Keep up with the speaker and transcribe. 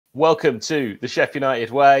Welcome to the Sheff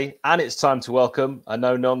United Way, and it's time to welcome a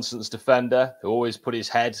no-nonsense defender who always put his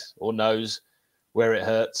head or nose where it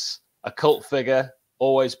hurts, a cult figure,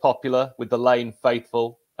 always popular with the Lane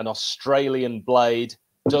faithful, an Australian blade,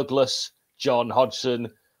 Douglas John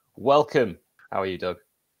Hodgson. Welcome. How are you, Doug?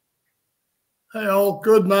 Hey, all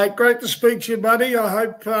good, mate. Great to speak to you, buddy. I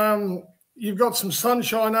hope you've got some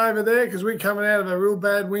sunshine over there because we're coming out of a real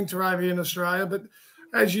bad winter over here in Australia. But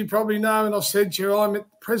as you probably know, and I've said to you, I'm at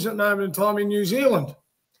the present moment in time in New Zealand.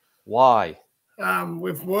 Why?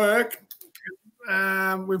 With work,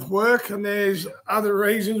 and there's other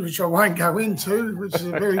reasons which I won't go into, which is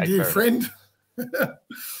a very dear friend,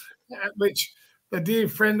 which the dear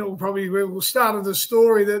friend will start of the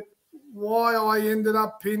story that why I ended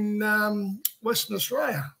up in Western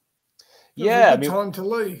Australia. Yeah, time to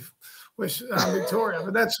leave Victoria,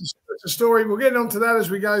 but that's a story. We'll get onto that as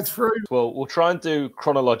we go through. Well, we'll try and do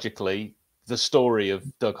chronologically the story of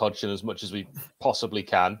Doug Hodgson as much as we possibly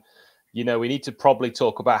can. You know, we need to probably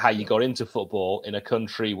talk about how you got into football in a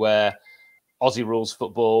country where Aussie rules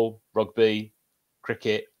football, rugby,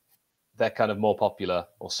 cricket, they're kind of more popular,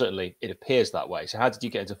 or certainly it appears that way. So how did you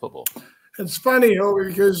get into football? It's funny,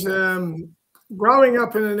 because growing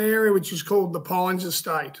up in an area which is called the Pines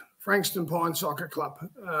Estate, Frankston Pines Soccer Club,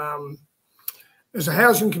 there's a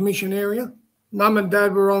housing commission area. Mum and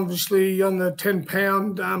Dad were obviously on the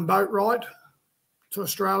 10-pound boat ride to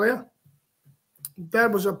Australia.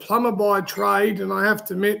 Dad was a plumber by trade, and I have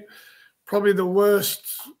to admit, probably the worst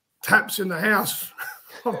taps in the house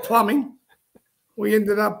of plumbing. We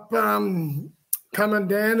ended up coming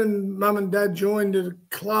down, and Mum and Dad joined a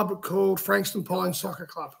club called Frankston Pines Soccer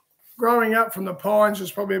Club. Growing up from the Pines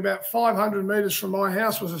was probably about 500 metres from my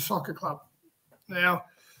house was a soccer club. Now,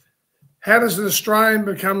 how does an Australian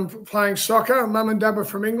become playing soccer? Mum and Dad were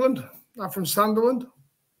from England. I'm from Sunderland.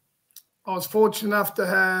 I was fortunate enough to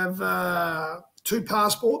have 2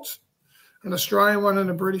 passports, an Australian one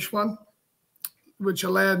and a British one, which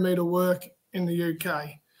allowed me to work in the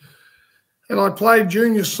UK. And I played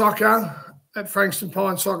junior soccer at Frankston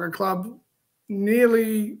Pines Soccer Club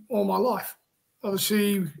nearly all my life.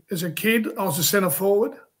 Obviously, as a kid, I was a centre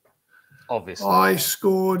forward. Obviously. I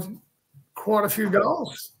scored quite a few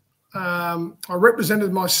goals. I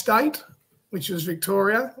represented my state, which was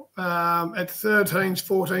Victoria, at 13s,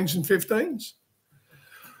 14s and 15s.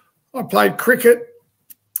 I played cricket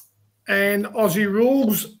and Aussie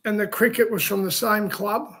rules, and the cricket was from the same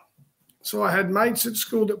club. So I had mates at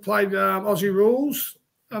school that played Aussie rules,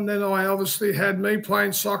 and then I obviously had me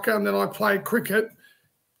playing soccer, and then I played cricket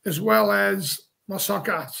as well as my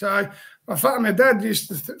soccer. So my dad used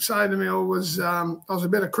to say to me I was a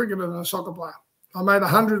better cricketer than a soccer player. I made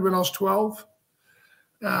 100 when I was 12.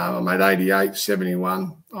 I made 88,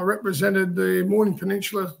 71. I represented the Morning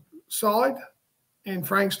Peninsula side in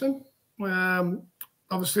Frankston.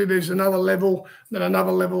 Obviously, there's another level, then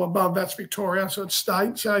another level above. That's Victoria, so it's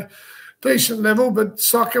state. So decent level, but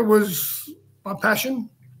soccer was my passion.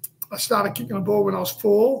 I started kicking the ball when I was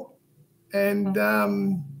 4. And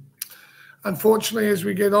unfortunately, as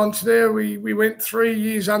we get on to there, we went 3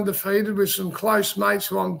 years undefeated with some close mates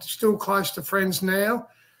who I'm still close to friends now.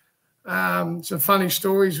 Some funny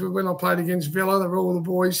stories when I played against Villa, they were all the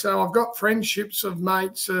boys. So I've got friendships of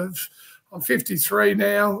mates I'm 53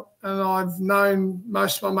 now, and I've known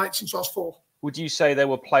most of my mates since I was 4. Would you say there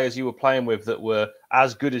were players you were playing with that were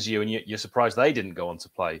as good as you, and you're surprised they didn't go on to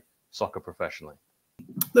play soccer professionally?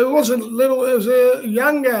 There was a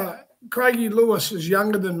younger, Craigie Lewis is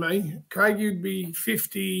younger than me. Craigie would be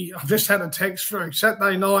 50. I've just had a text through.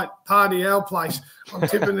 Saturday night, party our place. I'm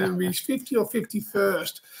tipping it'll be 50 or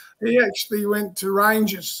 51st. He actually went to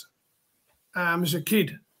Rangers as a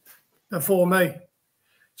kid before me.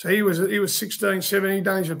 So he was 16, 17. He'd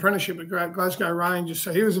done his apprenticeship at Glasgow Rangers.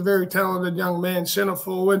 So he was a very talented young man, centre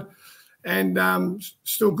forward, and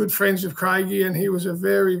still good friends with Craigie. And he was a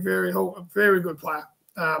very, very good player,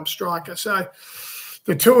 striker. So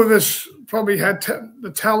the two of us probably had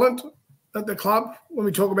the talent at the club. When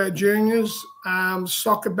we talk about juniors,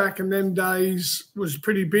 soccer back in them days was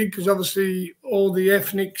pretty big because obviously all the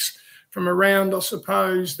ethnics from around, I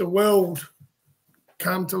suppose, the world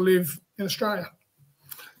come to live in Australia.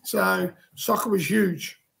 So soccer was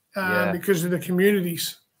huge because of the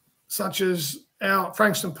communities, such as our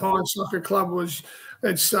Frankston Pines Soccer Club was,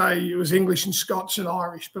 let's say, it was English and Scots and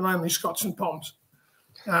Irish, but mainly Scots and Pons.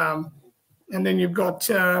 And then you've got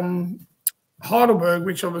Heidelberg,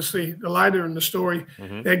 which obviously later in the story,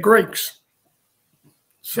 they're Greeks.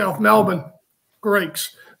 South Melbourne,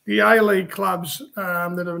 Greeks. The A-League clubs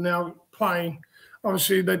that are now playing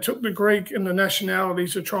obviously they took the Greek and the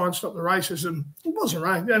nationalities to try and stop the racism. It wasn't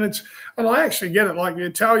right, and I actually get it. Like the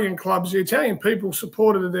Italian clubs, the Italian people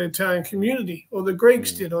supported the Italian community, or the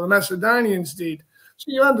Greeks did, or the Macedonians did. So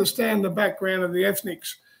you understand the background of the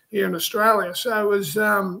ethnics here in Australia. So it was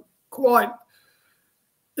quite,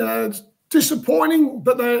 it's disappointing,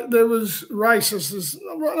 but there was racist.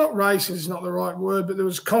 Not racist is not the right word, but there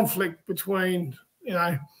was conflict between,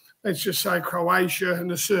 let's just say Croatia and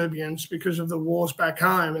the Serbians because of the wars back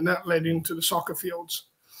home, and that led into the soccer fields.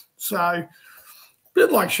 So a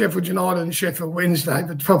bit like Sheffield United and Sheffield Wednesday,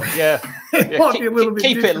 but probably it might be a little bit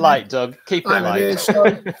different. Keep it light, Doug. Keep it light. There,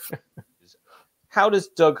 so. How does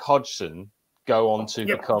Doug Hodgson go on to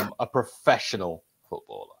become a professional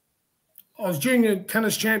footballer? I was junior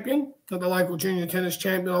tennis champion at the local junior tennis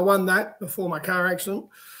champion. I won that before my car accident.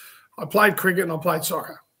 I played cricket and I played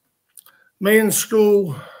soccer. Me in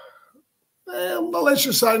school, well, let's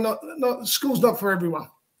just say school's not for everyone.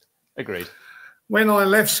 Agreed. When I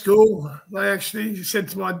left school, they actually said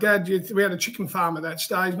to my dad, we had a chicken farm at that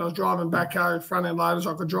stage, and I was driving backhoe front end loaders.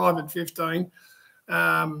 I could drive at 15.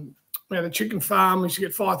 We had a chicken farm. We used to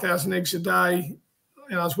get 5,000 eggs a day.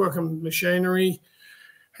 And I was working machinery.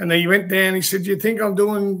 And then he went down. He said, "Do you think I'm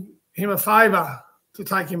doing him a favour to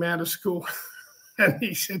take him out of school?" And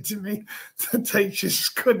he said to me, "The teachers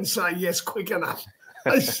couldn't say yes quick enough."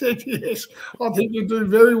 I said, "Yes, I think you do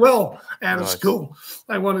very well out of school."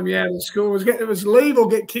 They wanted me out of school. It was leave or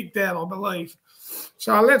get kicked out, I believe.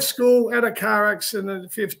 So I left school, had a car accident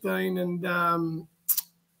at 15, and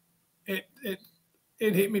it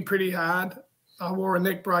hit me pretty hard. I wore a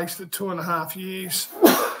neck brace for 2.5 years.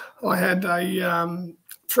 I had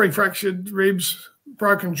 3 fractured ribs,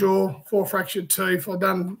 broken jaw, 4 fractured teeth. I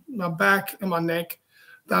done my back and my neck,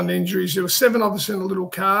 done injuries. There were 7 of us in a little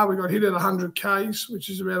car. We got hit at 100 Ks, which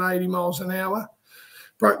is about 80 miles an hour.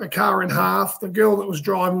 Broke the car in half. The girl that was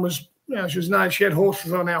driving was, she had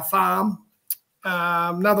horses on our farm.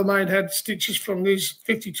 Another mate had stitches from these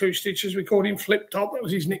 52 stitches. We called him Flip Top. That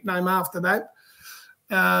was his nickname after that.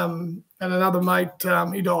 And another mate,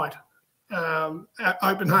 he died.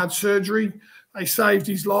 Open heart surgery. They saved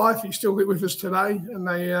his life. He's still with us today. And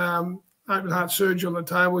they open heart surgery on the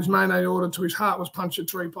table. His main aorta to his heart was punctured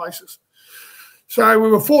 3 places. So we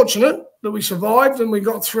were fortunate that we survived and we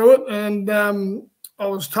got through it. And I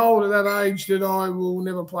was told at that age that I will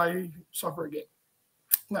never play soccer again.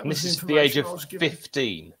 This is the age of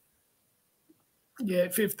 15. Yeah,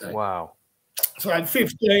 15. Wow. So at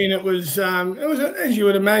 15, it was as you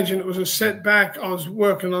would imagine, it was a setback. I was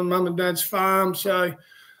working on mum and dad's farm, so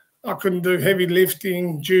I couldn't do heavy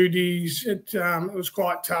lifting duties. It was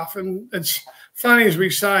quite tough, and it's funny as we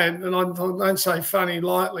say it, and I don't say funny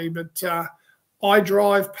lightly, but I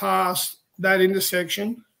drive past that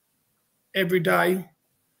intersection every day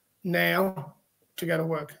now to go to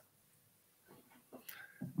work.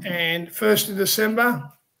 And 1st of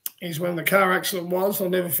December is when the car accident was. I'll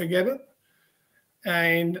never forget it.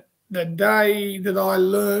 And the day that I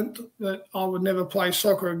learned that I would never play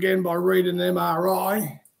soccer again by reading an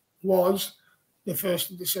MRI was the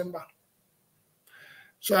 1st of December.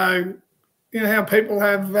 So, you know how people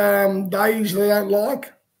have days they don't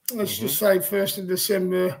like? Let's just say 1st of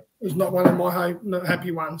December was not one of my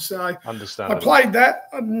happy ones. So I played that,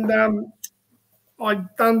 and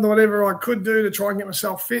I'd done whatever I could do to try and get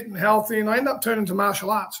myself fit and healthy, and I ended up turning to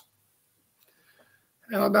martial arts.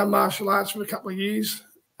 And I've done martial arts for a couple of years.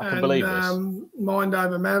 I can believe this. Mind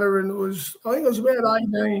over matter, and I think it was about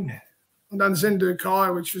 18. I've done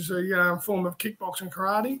𝗍𝗫, which is a form of kickboxing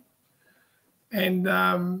karate.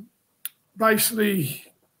 And basically,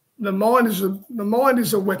 the mind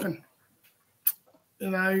is a weapon. You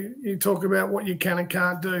know, you talk about what you can and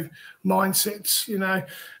can't do, mindsets, you know.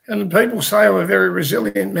 And people say I'm a very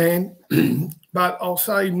resilient man, but I'll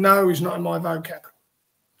say no is not in my vocab.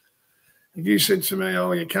 If you said to me,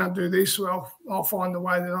 "Oh, you can't do this," well, I'll find a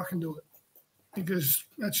way that I can do it, because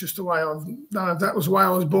that's just the way I've done it. That was the way I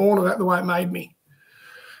was born, or that the way it made me.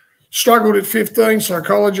 Struggled at 15,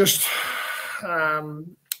 psychologist.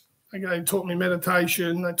 They taught me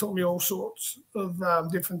meditation. They taught me all sorts of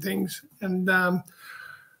different things. And I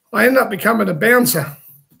ended up becoming a bouncer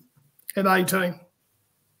at 18,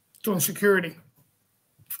 doing security.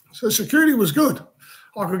 So security was good.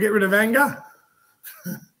 I could get rid of anger.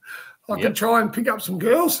 I could try and pick up some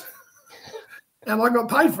girls, and I got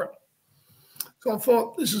paid for it. So I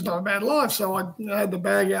thought, this is not a bad life. So I had the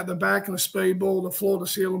bag out the back and the speed ball, the floor to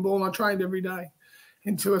ceiling ball, and I trained every day.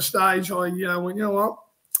 Into a stage, I went, you know what?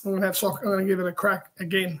 I'm going to have soccer. I'm going to give it a crack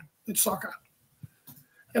again. It's soccer.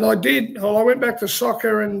 And I did. Well, I went back to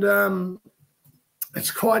soccer, and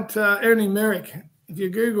it's quite Ernie Merrick. If you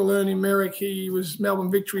Google Ernie Merrick, he was Melbourne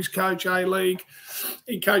Victory's coach, A-League.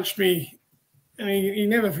 He coached me, and he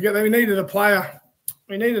never forget that we needed a player.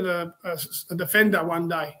 We needed a defender one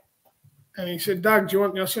day. And he said, Doug, do you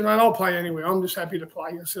want me? I said, mate, I'll play anywhere. I'm just happy to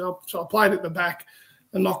play. I said, so I played at the back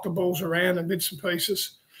and knocked the balls around and bits and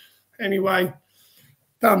pieces. Anyway,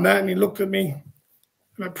 done that, and he looked at me.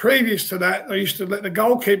 But previous to that, I used to let the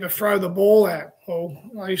goalkeeper throw the ball out. Well,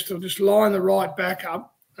 I used to just line the right back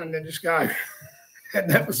up and then just go. And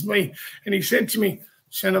that was me. And he said to me,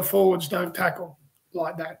 centre forwards don't tackle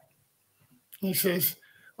like that. He says,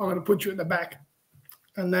 I'm going to put you at the back.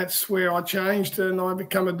 And that's where I changed and I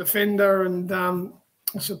become a defender. And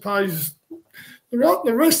I suppose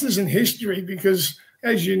the rest is in history because,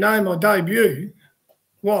 as you know, my debut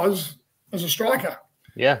was as a striker.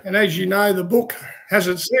 Yeah. And as you know, the book, as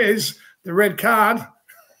it says, the red card,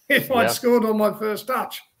 if I'd scored on my first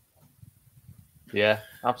touch. Yeah,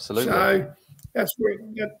 absolutely.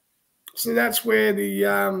 So that's where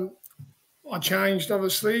I changed,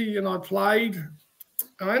 obviously, and I played.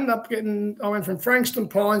 I went from Frankston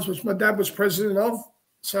Pines, which my dad was president of.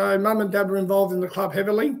 So mum and dad were involved in the club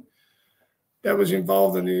heavily. Dad was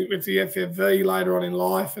involved with the FFV later on in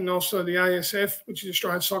life, and also the ASF, which is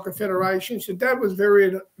Australian Soccer Federation. So Dad was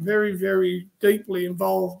very, very, very deeply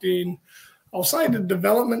involved in, I'll say, the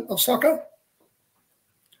development of soccer.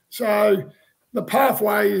 So the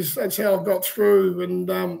pathway that's how I got through.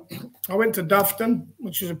 And I went to Dufton,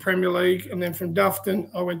 which is a Premier League, and then from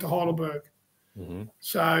Dufton, I went to Heidelberg. Mm-hmm.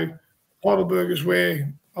 So Heidelberg is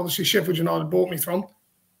where, obviously, Sheffield United bought me from.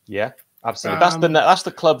 Yeah. Absolutely, that's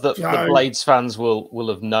the club that the Blades fans will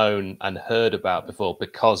have known and heard about before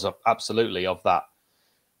because of that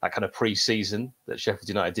kind of pre-season that Sheffield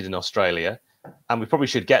United did in Australia. And we probably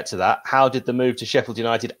should get to that. How did the move to Sheffield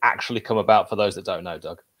United actually come about for those that don't know,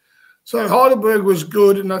 Doug? So Heidelberg was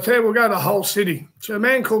good, and I tell you, we'll go to Hull City. So a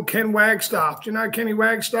man called Ken Wagstaff. Do you know Kenny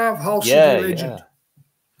Wagstaff? Hull City legend. Yeah.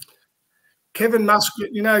 Kevin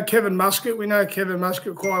Muscat. You know Kevin Muscat. We know Kevin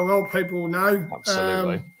Muscat quite well. People know.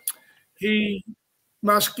 Absolutely.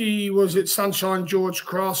 Muskie was at Sunshine George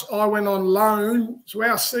Cross. I went on loan. So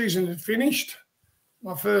our season had finished,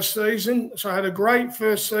 my first season. So I had a great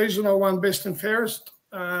first season. I won best and fairest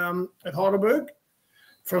at Heidelberg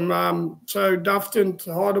from Dufton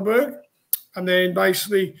to Heidelberg. And then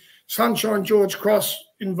basically Sunshine George Cross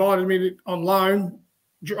invited me on loan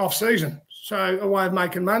off season. So a way of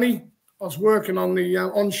making money. I was working on the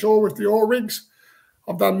onshore with the oil rigs.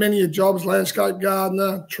 I've done many jobs, landscape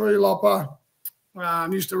gardener, tree lopper. I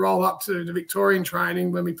used to roll up to the Victorian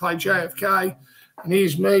training when we played JFK. And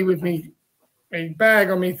here's me with me bag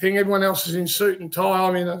on me thing. Everyone else is in suit and tie.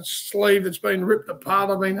 I'm in a sleeve that's been ripped apart.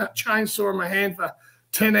 I've been that chainsaw in my hand for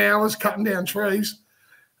 10 hours cutting down trees.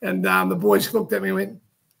 And the boys looked at me and went,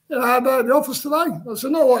 "How about the office today?" I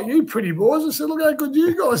said, "Not like you pretty boys." I said, "Look how good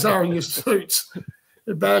you guys are in your suits."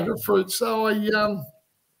 A bag of fruit. So I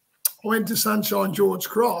went to Sunshine George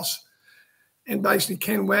Cross, and basically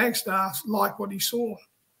Ken Wagstaff liked what he saw.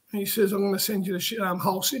 And he says, "I'm going to send you to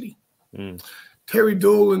Hull City." Mm. Terry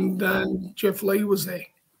Dool and Jeff Lee was there.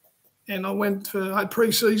 And I went for a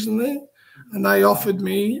pre-season there, and they offered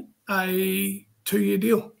me a 2-year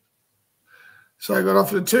deal. So I got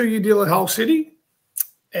offered a 2-year deal at Hull City,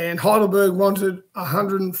 and Heidelberg wanted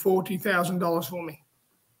 $140,000 for me.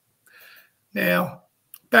 Now,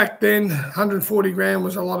 back then, 140 grand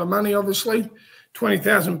was a lot of money, obviously.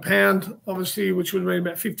 £20,000, obviously, which would have been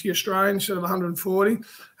about 50 Australian instead of 140.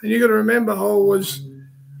 And you got to remember,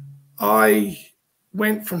 I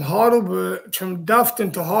went from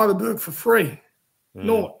Dufton to Heidelberg for free.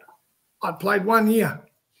 Naught. I played 1 year.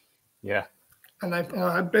 Yeah. And I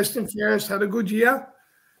had best and fairest, had a good year.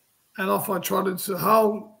 And off I trotted to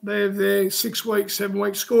Hull. There 6 weeks, 7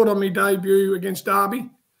 weeks, scored on my debut against Derby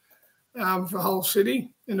for Hull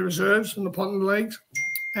City in the reserves in the Ponton Leagues.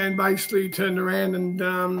 And basically turned around and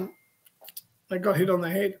they got hit on the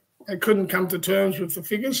head. They couldn't come to terms with the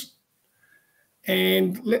figures.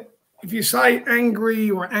 And if you say angry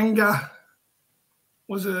or anger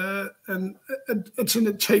was it's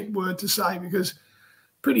a cheap word to say, because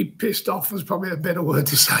pretty pissed off was probably a better word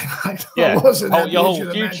to say, mate. Yeah, I wasn't happy, your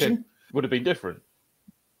whole future would have been different.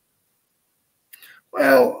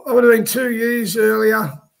 Well, I would have been 2 years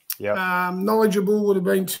earlier. Yeah. Knowledgeable would have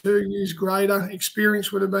been 2 years greater.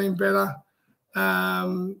 Experience would have been better.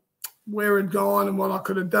 Where it gone and what I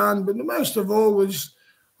could have done. But the most of all was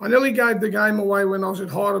I nearly gave the game away when I was at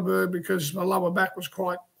Heidelberg because my lower back I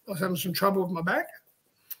was having some trouble with my back.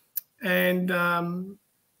 And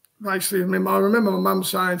basically, I remember my mum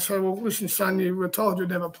saying, "So, well, listen, son, you were told you'd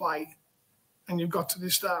never play." and you've got to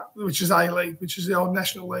this which is A-League, which is the old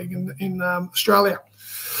National League in Australia.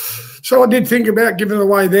 So I did think about giving it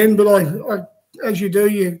away then, but I, as you do,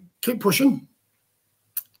 you keep pushing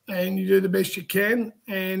and you do the best you can.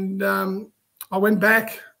 And I went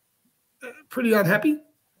back pretty unhappy,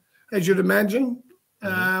 as you'd imagine.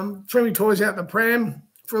 Threw my toys out the pram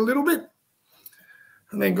for a little bit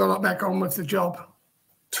and then got back on with the job.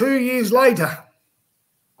 2 years later,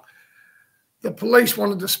 the police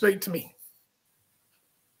wanted to speak to me.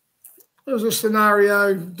 There was a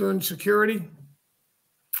scenario doing security.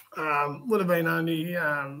 Would have been only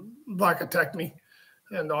bloke attacked me,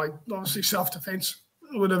 and I obviously self-defence.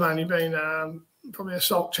 It would have only been probably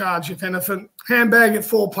assault charge, if anything. Handbag at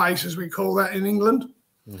 4 paces, we call that in England.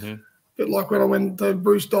 Bit like when I went to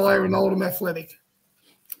Bruce Dyer and Oldham Athletic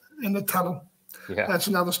in the tunnel. Yeah. That's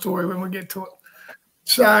another story when we get to it.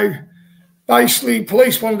 So basically,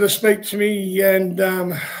 police wanted to speak to me, and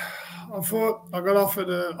I thought I got offered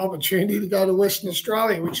an opportunity to go to Western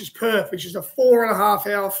Australia, which is Perth, which is a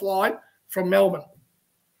 4.5-hour flight from Melbourne.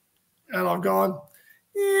 And I've gone,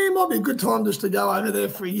 yeah, it might be a good time just to go over there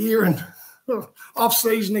for a year and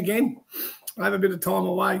off-season again. I have a bit of time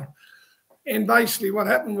away. And basically what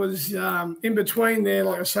happened was in between there,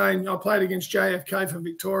 like I was saying, I played against JFK for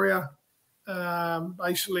Victoria.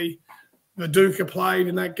 Basically, 𝗍𝗿𝗀𝗂𝗏 played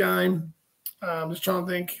in that game. I was trying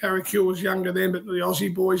to think. Harry Kuehl was younger then, but the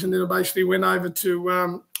Aussie boys, and then I basically went over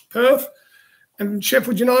to Perth, and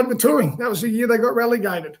Sheffield United were touring. That was the year they got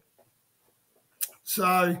relegated.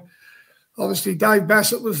 So obviously Dave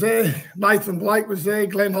Bassett was there, Nathan Blake was there,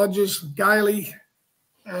 Glenn Hodges, Gailey.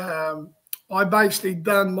 I basically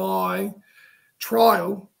done my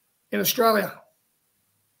trial in Australia.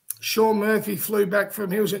 Sean Murphy flew back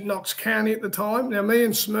from, he was at Knox County at the time. Now, me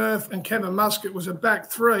and Smurf and Kevin Muscat was a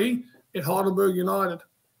back 3 at Heidelberg United.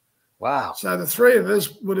 Wow. So the 3 of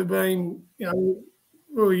us would have been, you know,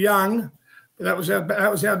 we were young, but that was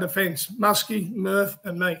our defence. Muskie, Murph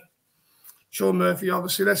and me. Sean Murphy,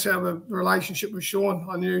 obviously, that's how the relationship with Sean,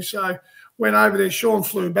 I knew. So went over there, Sean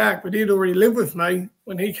flew back, but he'd already lived with me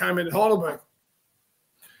when he came in at Heidelberg.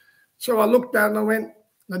 So I looked at it and I went,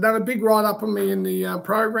 they'd done a big write-up on me in the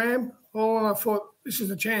program. Oh, and I thought, this is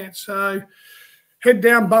a chance. So head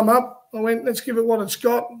down, bum up. I went, let's give it what it's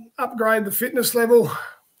got, upgrade the fitness level,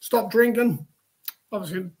 stop drinking.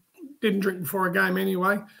 Obviously, didn't drink before a game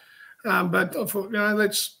anyway. But I thought, you know,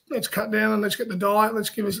 let's cut down and let's get the diet. Let's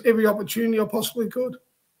give us every opportunity I possibly could.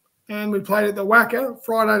 And we played at the WACA,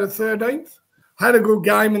 Friday the 13th. I had a good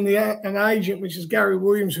game, and an agent, which is Gary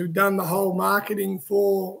Williams, who'd done the whole marketing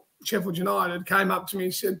for Sheffield United, came up to me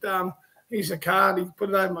and said, here's a card. He put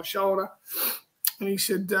it over my shoulder. And he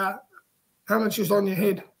said, how much is on your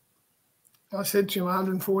head? I said to him,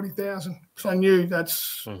 140,000. So I knew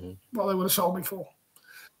that's what they would have sold me for.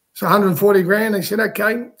 So 140 grand. He said,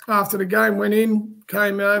 okay. After the game, went in,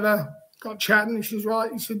 came over, got chatting. He says,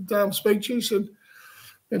 right. He said, speak to you. He said,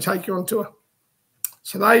 going to take you on tour.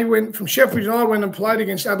 So they went from Sheffield United, went and played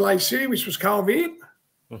against Adelaide City, which was 𝗂𝗏𝗂𝗂𝗏.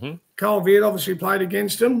 𝗂𝗏𝗂𝗂𝗏 obviously played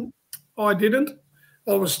against them. I didn't.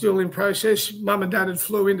 I was still in process. Mum and Dad had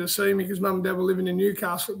flew in to see me because Mum and Dad were living in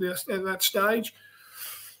Newcastle at that stage.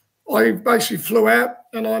 I basically flew out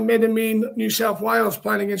and I met him in New South Wales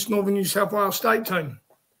playing against Northern New South Wales state team.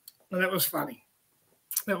 And that was funny.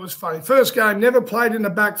 That was funny. First game, never played in the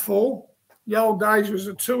back 4. The old days was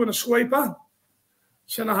a 2 and a sweeper.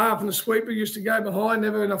 Centre half and a sweeper used to go behind,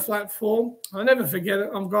 never in a flat 4. I'll never forget it.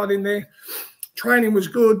 I've got in there. Training was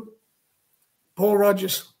good. Paul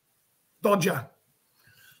Rogers, Dodger.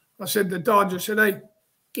 I said to Dodger, I said, hey,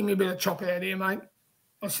 give me a bit of chop out here, mate.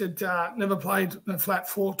 I said, never played in a flat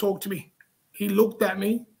 4. Talk to me. He looked at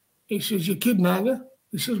me. He says, you're kidding, aren't you?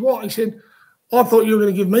 He says, what? He said, I thought you were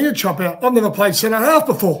going to give me a chop out. I've never played centre half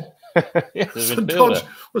before. So Dodge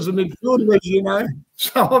was a midfielder, as you know.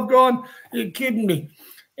 So I've gone, you're kidding me.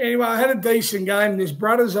 Anyway, I had a decent game. There's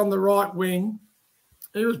Brothers on the right wing.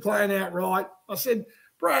 He was playing out right. I said,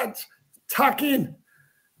 Brad, tuck in.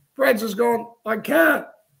 Brad's has gone, I can't. I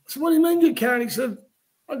said, what do you mean you can't? He said,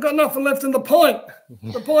 I've got nothing left in the pint.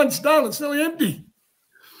 The pint's done. It's nearly empty.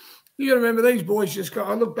 You got to remember, these boys just got,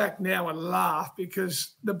 I look back now and laugh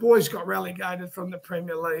because the boys got relegated from the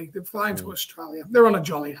Premier League. They're flying to Australia. They're on a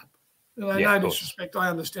jolly up. You know, no disrespect, I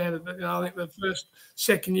understand it. But, you know, I think the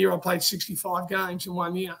second year I played 65 games in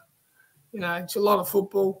 1 year. You know, it's a lot of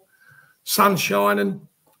football. Sun shining,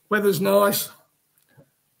 weather's nice,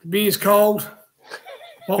 the beer's cold.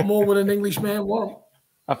 What more would an Englishman want?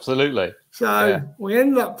 Absolutely. So we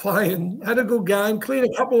ended up playing, had a good game, cleared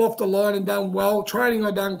a couple off the line and done well. Training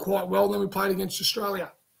I done quite well. Then we played against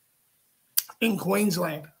Australia in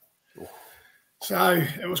Queensland. So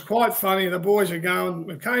it was quite funny. The boys are going.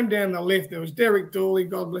 We came down the lift. There was Derek Dooley,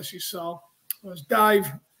 God bless his soul. There was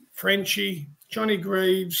Dave, Frenchie, Johnny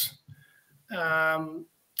Greaves, the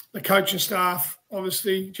coaching staff,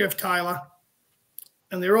 obviously, Jeff Taylor.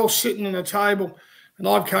 And they're all sitting at a table. And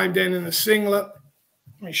I came down in a singlet,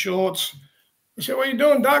 my shorts. I said, "What are you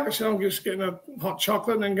doing, Doug?" I said, "I'm just getting a hot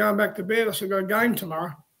chocolate and then going back to bed." I said, "I've got a game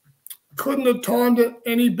tomorrow." Couldn't have timed it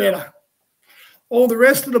any better. All the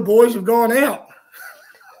rest of the boys have gone out.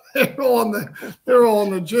 They're all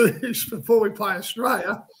on the juice before we play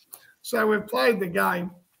Australia. So we've played the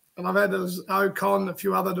game, and I've had Ocon, a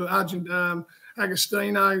few other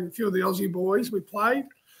Agostino, a few of the Aussie boys we played.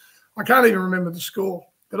 I can't even remember the score,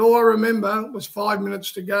 but all I remember was 5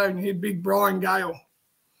 minutes to go, and he had big Brian Gale.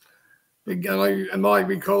 Big,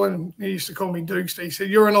 and he used to call me Dukes. He said,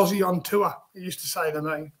 "You're an Aussie on tour," he used to say to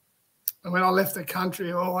me. And when I left the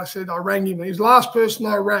country, I rang him. He was the last person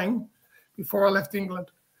I rang before I left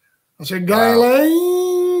England. I said, "Gailey?"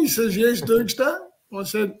 He says, "Yes, Dukester." I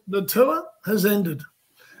said, "The tour has ended."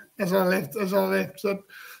 As I left.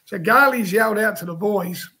 So Gailey's yelled out to the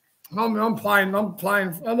boys, and I'm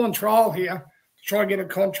on trial here to try and get a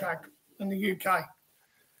contract in the UK.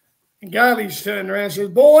 And Gailey's turned around and says,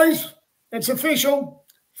 "Boys, it's official.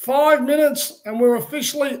 5 minutes and we're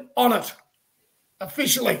officially on it."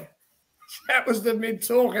 Officially. That was the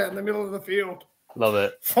mid-talk out in the middle of the field. Love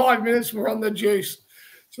it. 5 minutes, we're on the juice.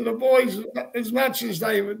 So the boys, as much as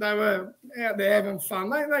they were out there having fun,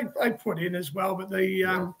 they put in as well. But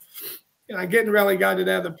getting relegated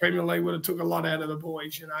out of the Premier League would have took a lot out of the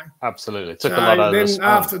boys, you know. Absolutely. Took a lot out of the Then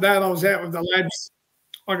after that, I was out with the lads.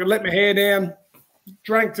 I could let my hair down,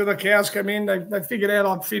 drank till the cows come in. They figured out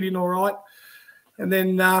I'd fit in all right. And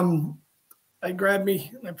then they grabbed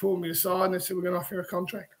me, they pulled me aside, and they said, "We're going to offer you a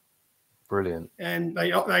contract." Brilliant. And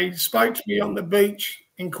they spoke to me on the beach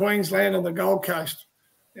in Queensland on the Gold Coast.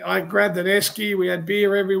 I grabbed an esky. We had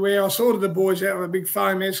beer everywhere. I sorted the boys out with a big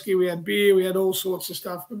foam esky. We had beer. We had all sorts of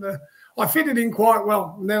stuff. But I fitted in quite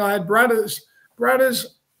well. And then I had Bradders,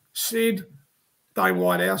 Sid, Dane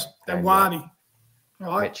Whitehouse, and Wardy.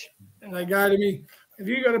 Right? Mitch. And they go to me, "Have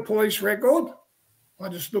you got a police record?" I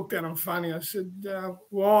just looked at him funny. I said,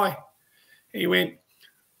 "Why?" He went,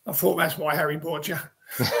 "I thought that's why Harry bought you."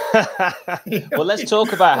 Well, let's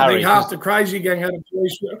talk about Harry. I think half the crazy gang had a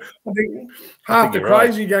police record. Half the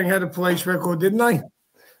crazy gang had a police record, didn't they?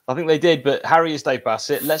 I think they did, but Harry is Dave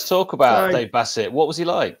Bassett. Let's talk about Dave Bassett. What was he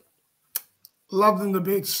like? Loved him to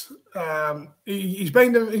bits. He's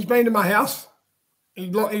been to my house. I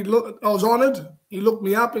was honoured. He looked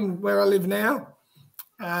me up in where I live now,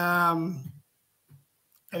 and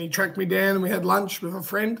he tracked me down, and we had lunch with a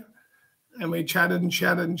friend. And we chatted and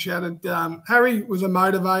chatted and chatted. Harry was a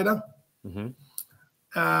motivator.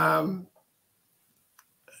 Mm-hmm.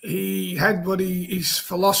 He had his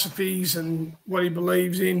philosophies and what he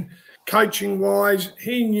believes in. Coaching-wise,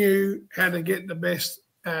 he knew how to get the best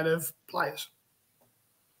out of players.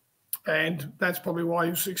 And that's probably why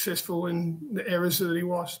he was successful in the areas that he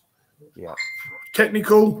was. Yeah.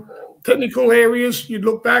 Technical areas, you'd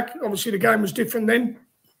look back. Obviously, the game was different then.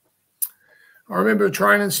 I remember a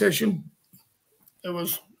training session. It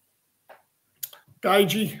was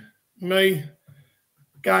Gagey, me,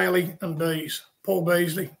 Gailey, and Bees. Paul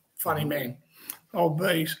Beasley, funny man, old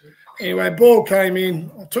Bees. Anyway, ball came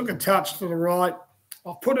in. I took a touch to the right.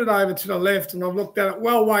 I put it over to the left, and I've looked at it.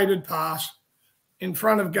 Well-weighted pass in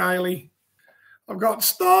front of Gailey. I've got,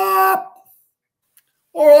 "Stop!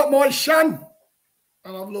 All right, my son."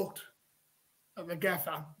 And I've looked at the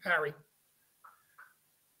gaffer, Harry.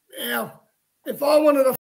 Now, if I wanted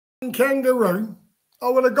a kangaroo, I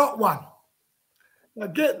would have got one. Now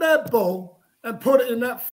get that ball and put it in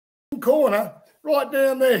that corner right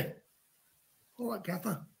down there. "All right,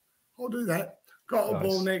 Gaffer, I'll do that." Got the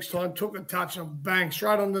ball next time, took a touch and bang,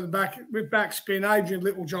 straight onto the back with backspin. Adrian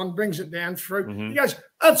Littlejohn brings it down through. Mm-hmm. He goes,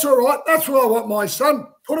 "That's all right. That's what I want, my son.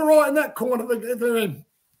 Put it right in that corner for him."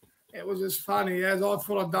 It was as funny as I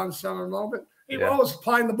thought I'd done something wrong, but I was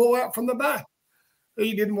playing the ball out from the back.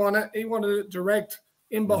 He didn't want it. He wanted it direct.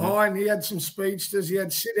 In behind, he had some speedsters. He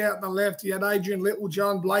had Sid out on the left. He had Adrian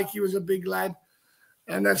Littlejohn. Blakey was a big lad.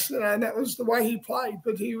 And that was the way he played.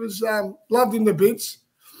 But he was loved him to bits.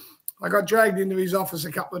 I got dragged into his office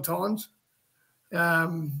a couple of times. He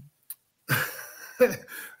had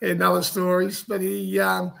other stories. But he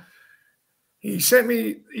sent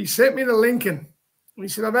me to Lincoln. He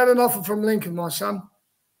said, "I've had an offer from Lincoln, my son."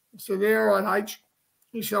 I said, "Yeah, all right, H."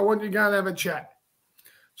 He said, "I want you to go and have a chat."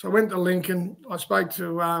 So I went to Lincoln. I spoke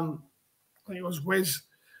to, I think it was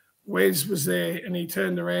Wes was there, and he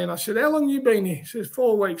turned around. I said, how long have you been here? He says,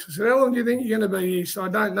 4 weeks. I said, how long do you think you're going to be here? So I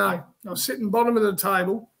don't know. I was sitting bottom of the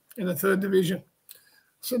table in the 3rd division. I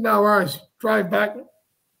said, no worries. Drove back. I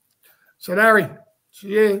said, Harry. I said,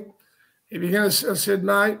 yeah. If you're going to, I said,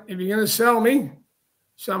 mate, if you're going to sell me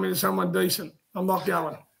to someone decent. I'm not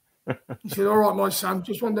going. He said, all right, my son.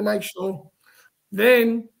 Just wanted to make sure.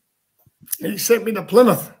 Then he sent me to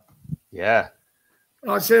Plymouth. Yeah.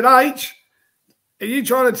 I said, H, are you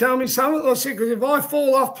trying to tell me something? I said, because if I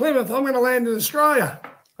fall off Plymouth, I'm going to land in Australia.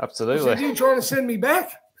 Absolutely. I said, are you trying to send me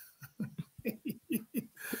back?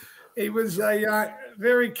 He was a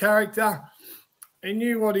very character. He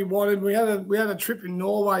knew what he wanted. We had a trip in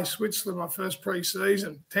Norway, Switzerland, my first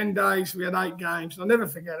pre-season. 10 days, we had 8 games. I'll never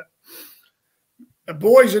forget it. The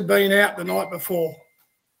boys had been out the night before.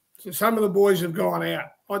 So some of the boys have gone out.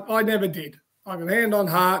 I never did. I can hand on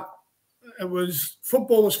heart. It was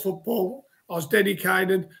football. I was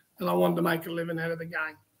dedicated, and I wanted to make a living out of the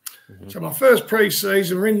game. Mm-hmm. So my first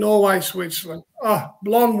pre-season, we're in Norway, Switzerland. Oh,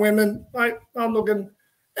 blonde women. Mate, I'm looking,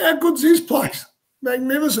 how good's this place?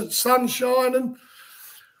 Magnificent, sun shining.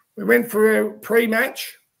 We went for a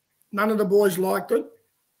pre-match. None of the boys liked it.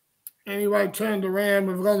 Anyway, turned around.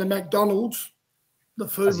 We've gone to McDonald's. The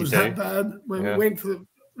food was that bad. When we went for,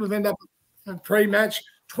 we ended up a pre-match,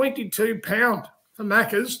 £22 for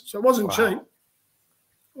Macca's. So it wasn't cheap.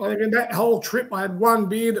 I think in that whole trip, I had one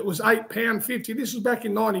beer that was £8.50. This was back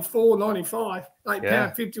in 94, 95.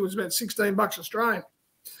 £8.50 was about $16 Australian.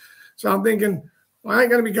 So I'm thinking, I ain't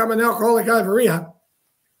going to become an alcoholic over here.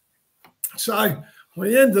 So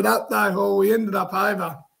we ended up, though, we ended up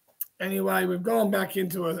over. Anyway, we've gone back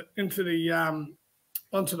onto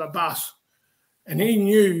the bus. And he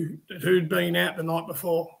knew that who'd been out the night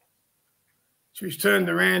before. So he's turned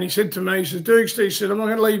around. He said to me, he says, Dukes, he said, I'm not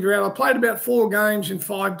going to leave you out. I played about 4 games in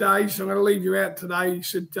 5 days, so I'm going to leave you out today. He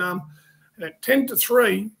said, at 10 to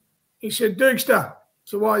 3, he said, Dukester.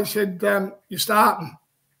 So why? He said, you're starting.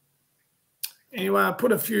 Anyway, I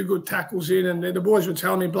put a few good tackles in, and the boys were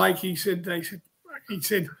telling me, Blake, he said, he's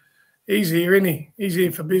here, isn't he? He's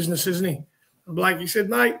here for business, isn't he? And Blake, he said,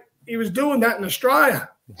 mate, he was doing that in Australia.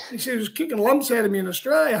 He said he was kicking lumps out of me in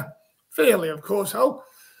Australia. Fairly, of course, Hulk.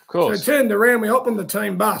 Of course. So he turned around, we hopped on the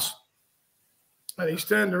team bus. And he's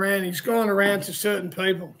turned around, he's gone around to certain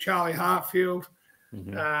people, Charlie Hartfield,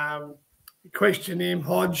 questioned him,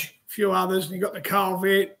 Hodge, a few others, and he got the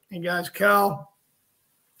𝗂𝗍𝗏. He goes, Carl,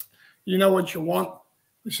 you know what you want.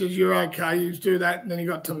 He says, you're okay, you do that. And then he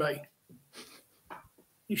got to me.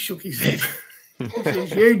 He shook his head. He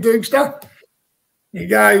says, you, Dukester? He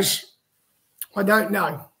goes, I don't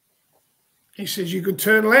know. He says, you could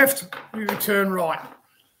turn left, you could turn right.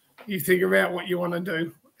 You think about what you want to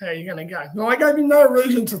do, how you're going to go. No, I gave him no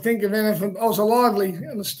reason to think of anything. I was a lively,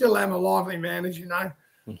 and I still am a lively man, as you know.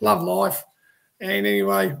 Love life. And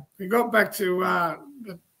anyway, we got back to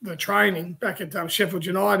the training back at Sheffield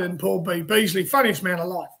United, and Paul B. Beasley, funniest man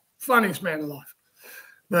alive. Funniest man alive.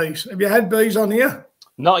 Bees. Have you had Bees on here?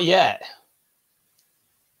 Not yet.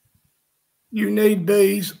 You need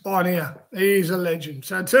Bees on here. He is a legend.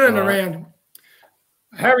 So turn around.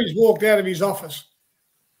 Harry's walked out of his office.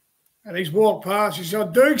 And he's walked past. He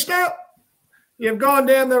said, Dukester, you've gone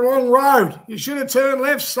down the wrong road. You should have turned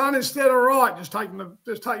left, son, instead of right. Just taking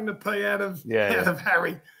the pee out of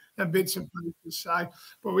Harry and bits and pieces. So,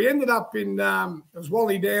 but we ended up in it was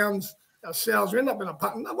Wally Downs ourselves. We ended up in a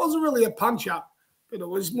punch. That wasn't really a punch up, but it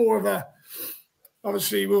was more of a.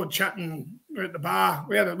 Obviously, we were chatting at the bar.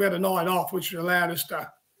 We had a night off, which allowed us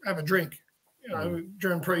to have a drink,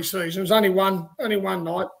 during pre-season. It was only one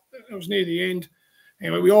night. It was near the end.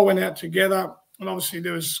 Anyway, we all went out together, and obviously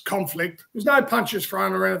there was conflict. There was no punches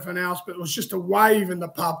thrown or anything else, but it was just a wave in the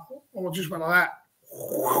pub, or just went like that.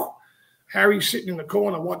 Harry's sitting in the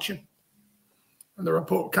corner watching, and the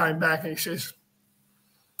report came back, and he says,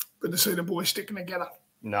 good to see the boys sticking together.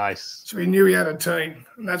 Nice. So he knew he had a team,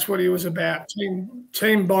 and that's what he was about.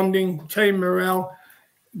 Team bonding, team morale,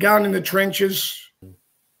 going in the trenches.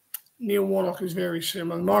 Neil Warnock is very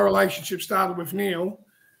similar. My relationship started with Neil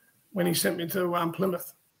when he sent me to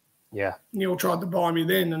Plymouth. Yeah. Neil tried to buy me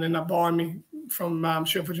then and ended up buying me from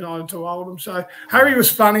Sheffield United to Oldham. So Harry was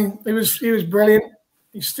funny. He was brilliant.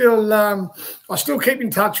 He's still I still keep in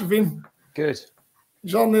touch with him. Good.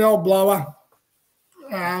 He's on the old blower.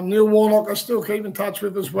 Neil Warnock I still keep in touch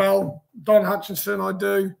with as well. Don Hutchinson I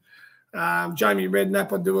do. Jamie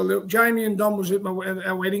Redknapp I do a little. Jamie and Don was at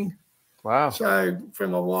our wedding. Wow. So for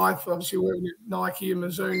my wife, obviously working at Nike and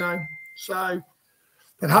Mizuno. So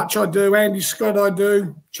but Hutch I do, Andy Scott I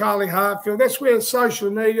do, Charlie Hartfield. That's where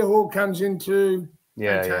social media all comes into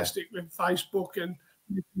fantastic with Facebook and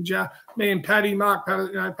messenger. Me and Paddy, Mark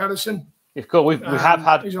Patterson. Of course, we have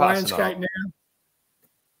had. He's a Patterson landscape now.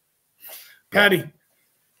 Paddy,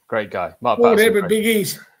 great guy. Mark all Patterson, there, but big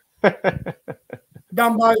ears.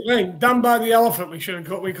 Dumbo the elephant.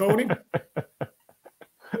 We called him.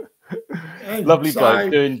 Lovely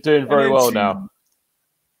bloke, doing very well now.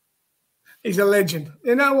 He's a legend.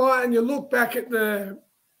 You know what? And you look back at their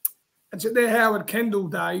Howard Kendall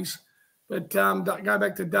days, but go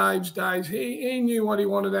back to Dave's days. He knew what he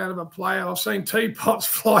wanted out of a player. I've seen teapots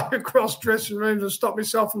fly across dressing rooms and stop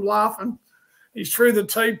myself from laughing. He's threw the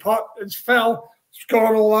teapot, it's fell, it's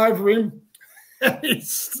gone all over him.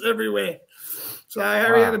 It's everywhere. So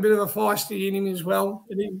Harry had a bit of a feisty in him as well.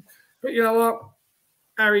 But you know what?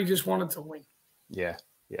 Harry just wanted to win. Yeah,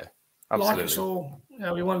 absolutely. Like us all,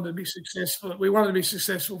 we wanted to be successful. We wanted to be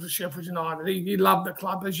successful for Sheffield United. He loved the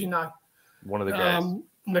club, as you know. One of the guys.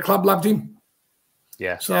 And the club loved him.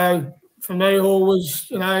 Yeah. So for me,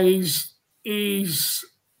 always, he's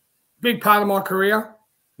a big part of my career.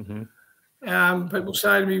 Mm-hmm. People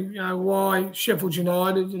say to me, why Sheffield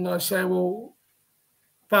United? And I say, well,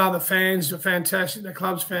 the fans are fantastic. The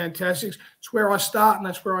club's fantastic. It's where I start and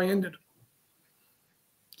that's where I ended.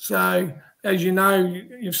 So, as you know,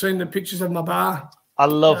 you've seen the pictures of my bar. I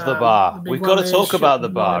love the bar. We've got to talk about the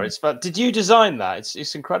bar. Did you design that?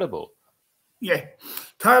 It's incredible. Yeah,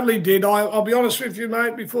 totally did. I'll be honest with you,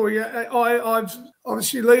 mate. I've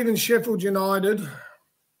obviously leaving Sheffield United.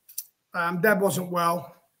 Dad wasn't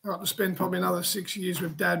well. I got to spend probably another 6 years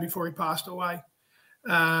with Dad before he passed away.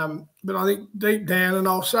 But I think deep down, and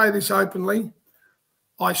I'll say this openly,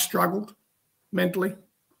 I struggled mentally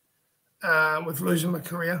with losing my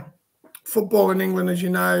career. Football in England, as you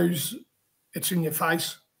know, it's in your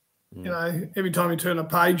face. Every time you turn a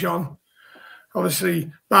page on,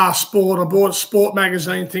 obviously, bar sport. I bought a sport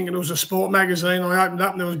magazine thinking it was a sport magazine. I opened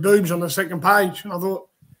up and there was boobs on the second page. And I thought,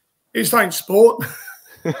 this ain't sport.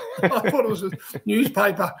 I thought it was a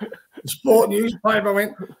newspaper, sport newspaper. I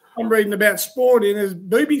went, I'm reading about sport and there's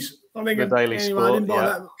boobies. I think Daily Sport, I didn't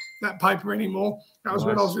buy that paper anymore. That was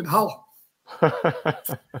when I was at Hull.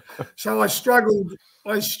 So I struggled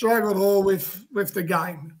all with the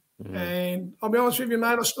game. And I'll be honest with you,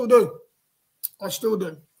 mate, I still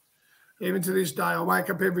do. Even to this day, I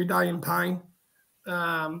wake up every day in pain.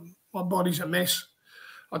 My body's a mess.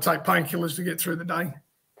 I take painkillers to get through the day.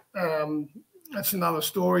 That's another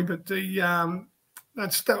story, but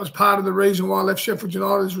that was part of the reason why I left Sheffield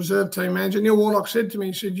United as reserve team manager. Neil Warnock said to me,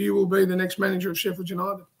 he said, you will be the next manager of Sheffield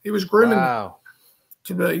United. He was grooming me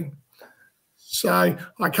to be. So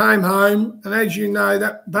I came home, and as you know,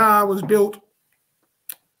 that bar was built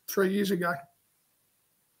 3 years ago.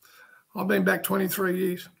 I've been back 23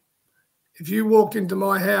 years. If you walked into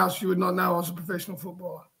my house, you would not know I was a professional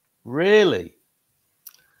footballer. Really?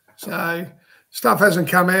 So stuff hasn't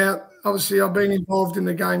come out. Obviously, I've been involved in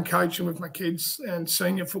the game coaching with my kids and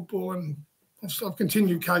senior football, and I've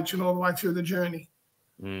continued coaching all the way through the journey.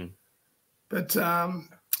 But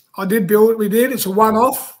I did build it. We did. It's a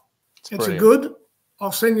one-off. It's a good.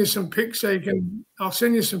 I'll send you some pics so you can. I'll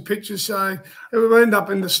send you some pictures. So it would end up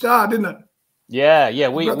in the Star, didn't it? Yeah.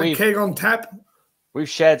 We've got the keg on tap. We've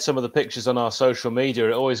shared some of the pictures on our social media.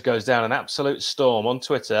 It always goes down an absolute storm on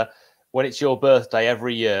Twitter. When it's your birthday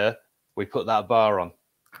every year, we put that bar on.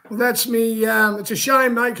 Well, that's me. It's a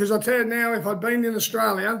shame, mate, because I tell you now, if I'd been in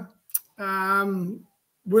Australia,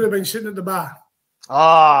 would have been sitting at the bar.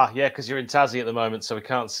 Yeah, because you're in Tassie at the moment, so we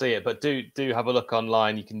can't see it. But do have a look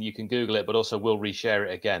online. You can Google it, but also we'll reshare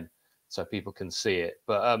it again so people can see it.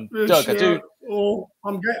 But Doug, I do. Or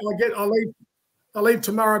I leave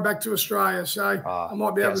tomorrow back to Australia, so I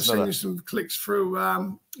might be able to send you some clicks through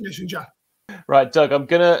Messenger. Right, Doug, I'm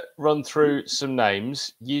going to run through some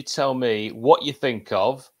names. You tell me what you think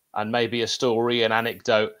of and maybe a story, an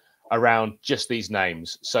anecdote around just these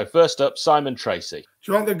names. So first up, Simon Tracy.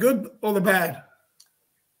 Do you want the good or the bad?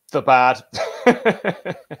 The bad.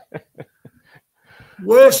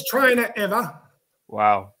 Worst trainer ever.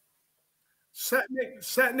 Wow. Sat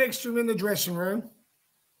next to him in the dressing room.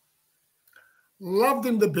 Loved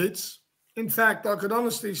him to bits. In fact, I could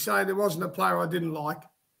honestly say there wasn't a player I didn't like.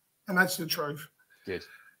 And that's the truth. Good.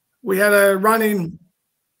 We had a run-in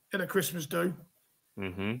at a Christmas do,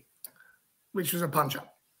 which was a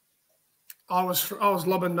punch-up. I was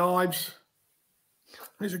lobbing knives.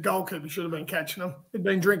 He's a goalkeeper. Should have been catching them. He'd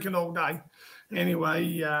been drinking all day.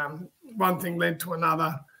 Anyway, one thing led to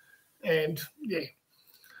another. And,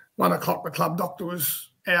 1 o'clock, the club doctor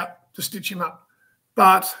was out to stitch him up.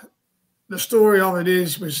 But the story of it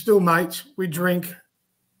is we're still mates. We drink.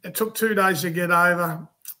 It took 2 days to get over.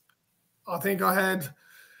 I think I had,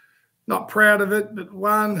 not proud of it, but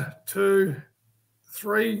 1, 2,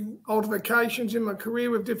 3 altercations in my career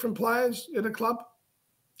with different players at a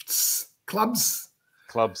clubs.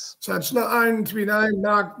 So it's not owned to be named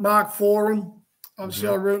Mark Foran.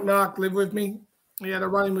 Obviously, Mark lived with me. He had a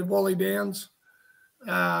run-in with Wally Downs.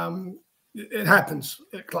 It happens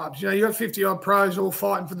at clubs. You know, you got 50-odd pros all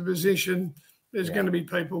fighting for the position. There's going to be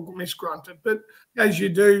people misgrunted. But as you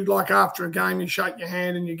do, like after a game, you shake your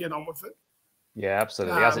hand and you get on with it. Yeah,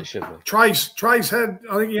 absolutely, as it should be. Trace had,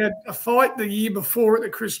 I think he had a fight the year before at the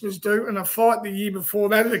Christmas do and a fight the year before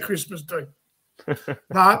that at the Christmas do.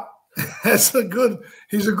 But he's a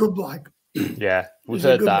good bloke. Yeah, we've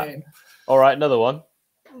heard that. Man. All right, another one.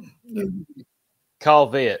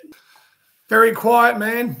 𝗂𝗏𝗂𝗃. Very quiet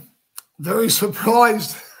man. Very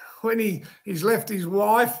surprised when he's left his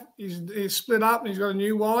wife. He's split up and he's got a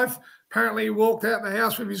new wife. Apparently he walked out the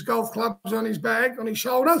house with his golf clubs on his bag, on his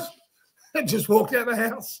shoulders, and just walked out the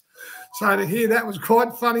house. So to hear that was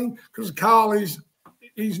quite funny because Carl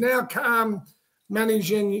he's now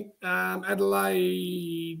managing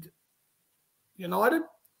Adelaide United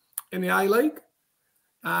in the A-League.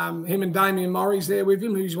 Him and Damien Murray's there with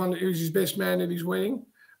him, who's his best man at his wedding.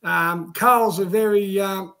 Carl's a very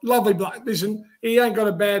lovely bloke. Listen, he ain't got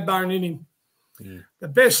a bad bone in him. The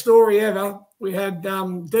best story ever, we had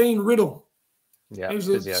Dean Riddle. Yeah, he's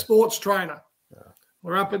a sports trainer. Yeah.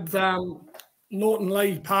 We're up at Norton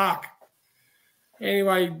Lee Park.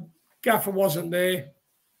 Anyway, Gaffer wasn't there.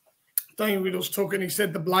 Dean Riddle's took and he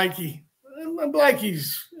said to Blakey,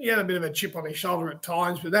 he had a bit of a chip on his shoulder at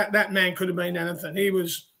times, but that man could have been anything. He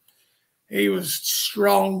was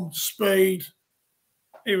strong, speed.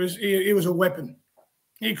 He was a weapon.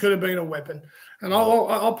 He could have been a weapon. And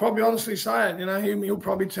I'll probably honestly say it. You know, he'll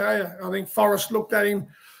probably tell you. I think Forrest looked at him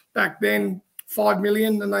back then, 5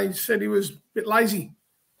 million, and they said he was a bit lazy.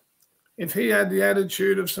 If he had the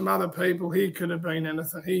attitude of some other people, he could have been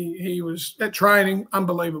anything. He was, at training,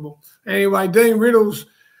 unbelievable. Anyway, Dean Riddle's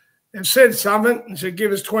have said something and said,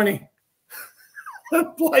 give us 20.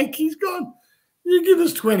 Blake, he's gone, you give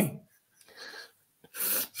us 20.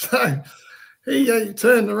 So he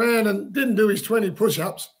turned around and didn't do his 20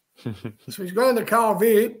 push-ups. So he's gone to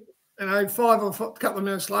𝗂𝗏𝗃, and a couple of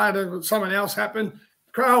minutes later, something else happened.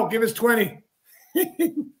 Carl, give us 20.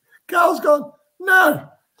 Carl's gone, no.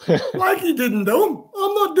 Blakey didn't do them.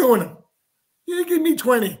 I'm not doing them. You give me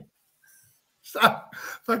 20. So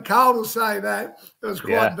for Carl to say that, it was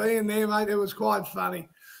quite being there, mate. It was quite funny.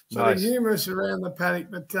 So nice. The humorous around the paddock.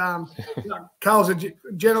 But Carl's a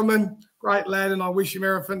gentleman, great lad, and I wish him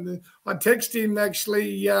everything. I texted him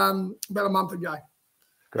actually about a month ago.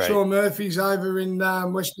 Great. Saw Murphy's over in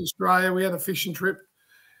Western Australia. We had a fishing trip.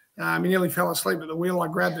 He nearly fell asleep at the wheel. I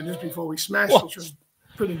grabbed it just before we smashed, which was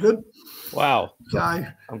pretty good. Wow. So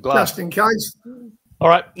I'm glad. Just in case. All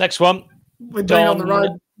right, next one. We've been on the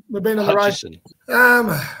road. We've been on the road.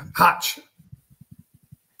 Hutch.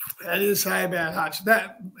 How do you say about Hutch?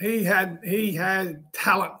 That he had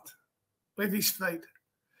talent with his feet.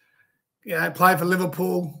 You know, played for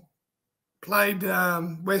Liverpool, played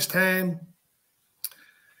West Ham.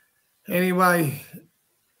 Anyway,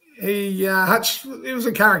 Hutch, he was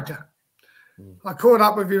a character. I caught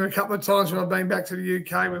up with him a couple of times when I've been back to the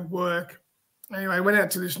UK with work. Anyway, went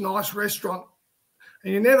out to this nice restaurant.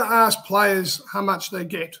 And you never ask players how much they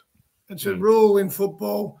get. It's a rule in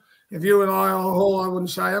football. If you and I are all, I wouldn't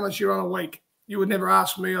say how much you're on a week. You would never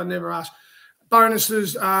ask me. I'd never ask.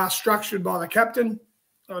 Bonuses are structured by the captain.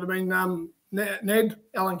 It would have been Ned,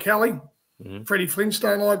 Alan Kelly, Freddie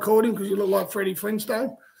Flintstone, I called him because he looked like Freddie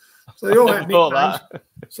Flintstone. So they all had nicknames.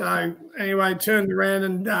 So anyway, turned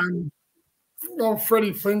around and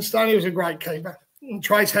Freddie Flintstone, he was a great keeper. And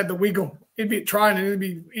Trace had the wiggle. He'd be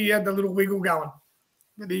training, he had the little wiggle going.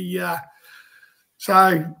 But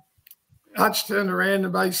so Hutch turned around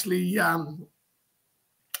and basically, I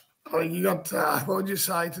think he got, what would you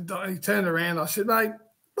say? He turned around. I said, mate,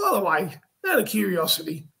 by the way, out of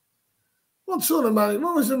curiosity, what sort of money,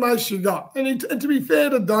 what was the most you got? And to be fair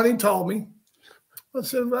to Don, he told me. I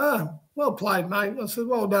said, well played, mate. I said,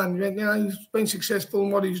 well done. You know, he's been successful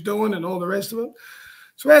in what he's doing and all the rest of it.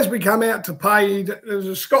 So as we come out to pay, there was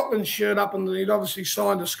a Scotland shirt up, and he'd obviously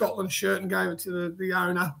signed a Scotland shirt and gave it to the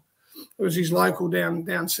owner. It was his local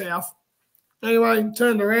down south. Anyway, he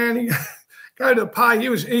turned around, he go to pay.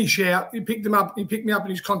 He shout. He picked me up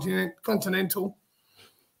in his Continental,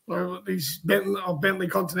 or his Bentley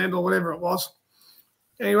Continental, whatever it was.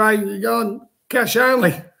 Anyway, he going cash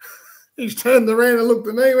only. He's turned around and looked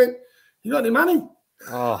at me and went, you got any money?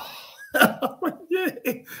 Oh. Yeah.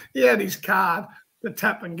 He had his card, the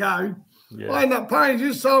tap and go. Yeah. I ended up paying. He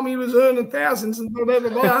just told me he was earning thousands and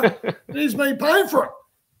whatever. Here's me paying for it.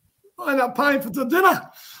 I ended up paying for the dinner.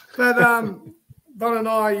 But Don and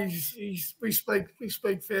I, we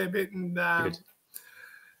speak fair bit, and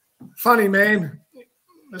funny man.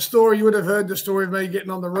 The story, you would have heard the story of me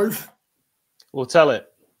getting on the roof. We'll tell it.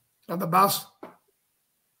 Of the bus.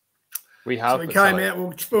 We have. So we came out.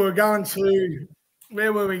 We were going to,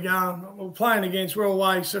 where were we going? We were playing against Royal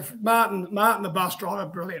Way. So Martin, the bus driver,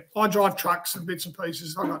 brilliant. I drive trucks and bits and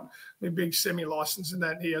pieces. I got my big semi-license and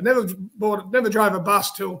that here. Never drove a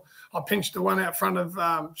bus till I pinched the one out front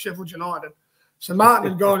of Sheffield United. So Martin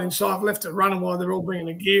had gone inside. I've left it running while they're all bringing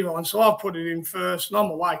the gear on. So I've put it in first and I'm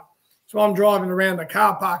away. So I'm driving around the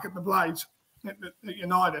car park at the Blades at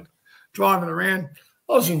United, driving around.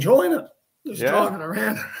 I was enjoying it. Just driving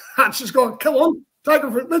around. Hutch just going, come on, take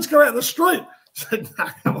it for it. Let's go out the street. I said, no,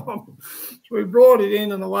 come on. So we brought it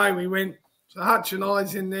in and away we went. So Hutch and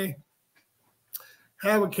I's in there.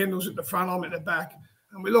 Howard Kendall's at the front, I'm at the back.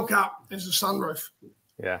 And we look up, there's a sunroof.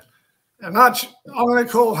 Yeah. And Hutch, I'm going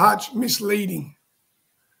to call Hutch misleading.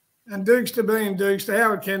 And Dukes to being Dukes to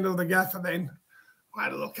Howard Kendall, the gaffer then. I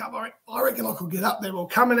had to look up. I reckon I could get up there. We're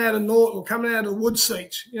coming out of North. We're coming out of wood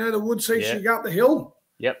seats. You know the wood seats you go up the hill.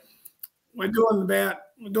 Yep. We're doing about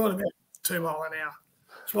 2 miles an hour.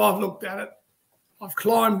 So I've looked at it. I've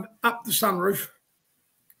climbed up the sunroof,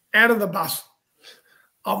 out of the bus.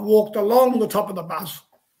 I've walked along the top of the bus.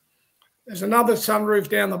 There's another sunroof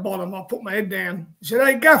down the bottom. I put my head down. He said,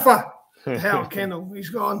 "Hey, gaffer," Howard Kendall. He's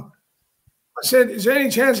gone. I said, "Is there any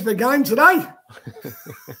chance of a game today?"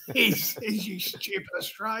 He's you stupid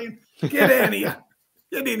Australian. Get out of here.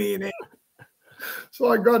 Get in here now. So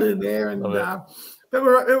I got in there and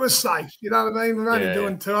it was safe. You know what I mean? We're only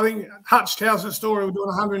doing two. I think Hutch tells the story. We're doing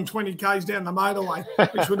 120 Ks down the motorway,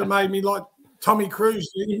 which would have made me like Tommy Cruise.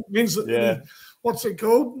 What's it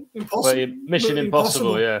called? Impossible. Mission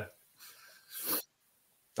Impossible, yeah.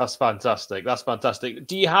 That's fantastic. That's fantastic.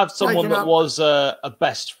 Do you have someone that was a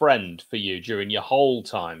best friend for you during your whole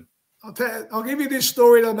time? I'll give you this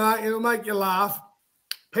story tonight. It'll make you laugh.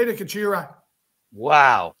 𝗵𝗵𝗂𝗶𝗲.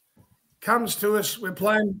 Wow. Comes to us. We're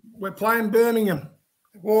playing Birmingham.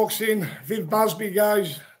 Walks in. 𝗍𝗿𝗍𝗶𝗲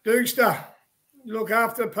goes, "Dukester, you look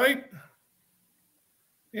after Pete?"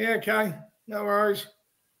 "Yeah, okay. No worries."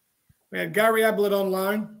 We had Gary Ablett on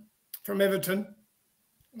loan from Everton.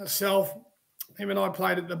 Myself, him and I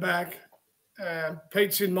played at the back.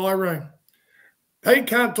 Pete's in my room. Pete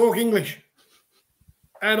can't talk English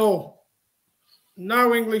at all.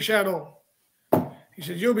 No English at all. He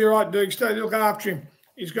says, "You'll be right, Duke. Stay, look after him.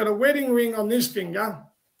 He's got a wedding ring on this finger,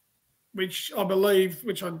 which I believe,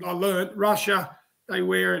 which I learned, Russia, they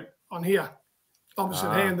wear it on here,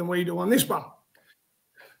 opposite hand than we do on this one."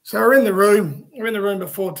 So we're in the room. We're in the room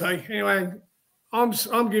before tea. Anyway,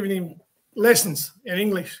 I'm giving him lessons in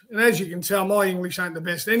English. And as you can tell, my English ain't the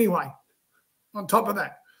best anyway, on top of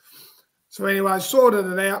that. So anyway, I sorted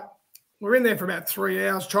it out. We're in there for about 3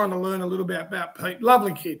 hours trying to learn a little bit about Pete.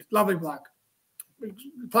 Lovely kid, lovely bloke. We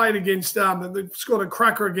played against, they scored a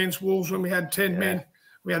cracker against Wolves when we had 10 men.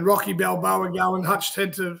 We had Rocky Balboa going, Hutch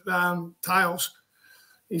head to tails.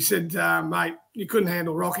 He said, "Mate, you couldn't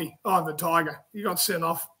handle Rocky. I'm the Tiger." He got sent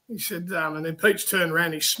off. He said, and then Pete's turned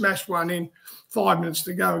around. He smashed one in. 5 minutes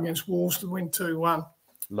to go against Wolves to win 2-1.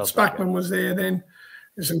 Spackman was there then.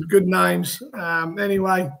 There's some good names.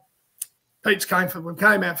 Anyway, we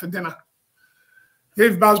came out for dinner.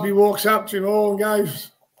 𝗍𝗿𝗍𝗶𝗲 walks up to him all and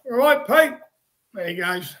goes, "All right, Pete." There he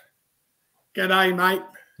goes. "G'day, mate."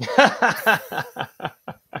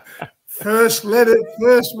 First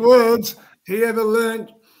words he ever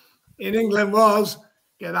learnt in England was,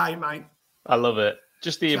 "G'day, mate." I love it.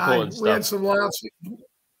 Just the important stuff. We had some laughs,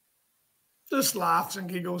 just laughs and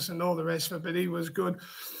giggles and all the rest of it, but he was good.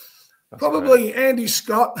 That's probably great.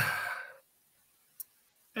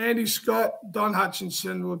 Andy Scott, Don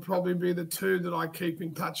Hutchinson would probably be the two that I keep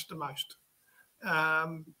in touch the most.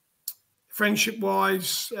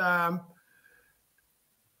 Friendship-wise,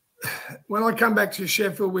 when I come back to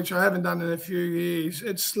Sheffield, which I haven't done in a few years,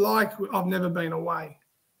 it's like I've never been away.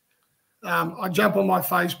 I jump on my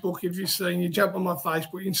Facebook. If you've seen, you jump on my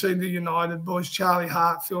Facebook, you can see the United boys, Charlie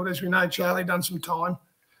Hartfield. As we know, Charlie done some time.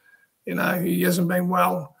 You know, he hasn't been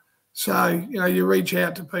well. So, you know, you reach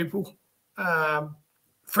out to people.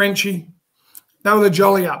 Frenchie, they were the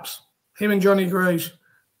jolly ups. Him and Johnny Greaves,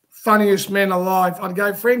 funniest men alive. I'd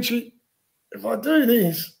go, "Frenchie, if I do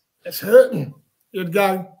this, it's hurting." You'd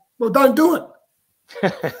go, "Well, don't do it."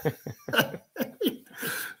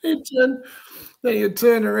 Then you'd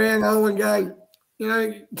turn around and go, you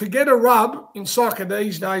know, to get a rub in soccer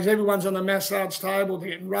these days, everyone's on the massage table to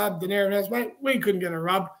get rubbed and everything else. Mate, we couldn't get a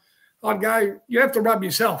rub. I'd go, "You have to rub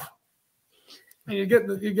yourself." And you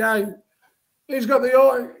go, He's got the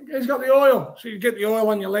oil. He's got the oil. So you get the oil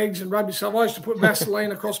on your legs and rub yourself. I used to put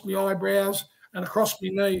Vaseline across my eyebrows and across my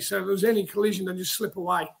knees. So if there was any collision, they'd just slip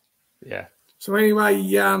away. Yeah. So anyway,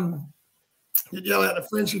 you yell out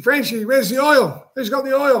to Frenchie, where's the oil? Who's got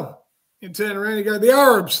the oil? You turn around and go, the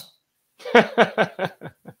Arabs. Arabs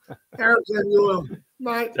have the oil.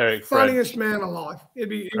 Mate, Derek funniest French. man alive.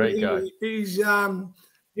 Great guy. He's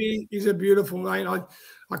a beautiful mate.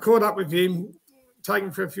 I caught up with him,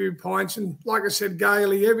 taken for a few pints, and like I said,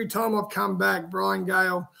 Gailey, every time I've come back, Brian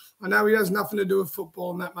Gale, I know he has nothing to do with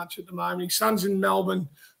football and that much at the moment. His son's in Melbourne.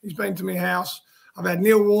 He's been to my house. I've had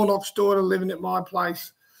Neil Warnock's daughter living at my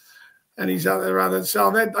place, and his other.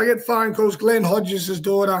 So I get phone calls. Glenn Hodges'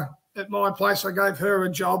 daughter at my place. I gave her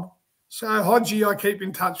a job. So Hodgie, I keep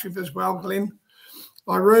in touch with as well, Glenn.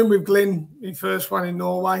 I roomed with Glenn, my first one in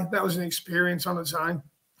Norway. That was an experience on its own.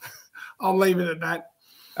 I'll leave it at that.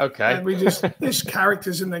 Okay. And we just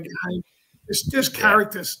characters in the game. Just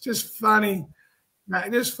characters, just funny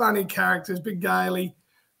characters. Big Gailey,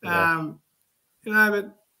 but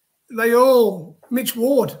they all Mitch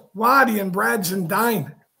Ward, Wardy and Brads and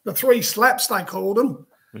Dane, the three slaps they called them.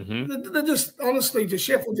 Mm-hmm. They're just honestly to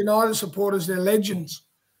Sheffield United supporters, they're legends.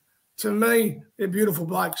 To me, they're beautiful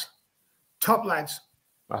blokes, top lads.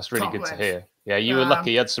 That's really good to hear. Yeah, you were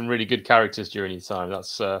lucky. You had some really good characters during your time.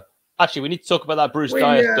 That's actually, we need to talk about that Bruce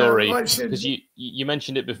Dyer story, because you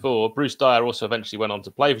mentioned it before. Bruce Dyer also eventually went on to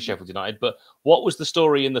play for Sheffield United. But what was the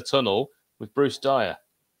story in the tunnel with Bruce Dyer?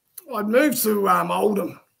 I'd moved to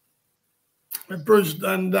Oldham with Bruce,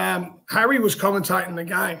 and Harry was commentating the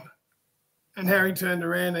game. And Harry turned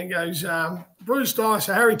around and goes, Bruce Dyer.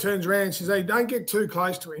 So Harry turns around and says, hey, don't get too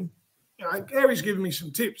close to him. You know, Harry's giving me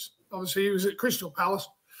some tips. Obviously, he was at Crystal Palace.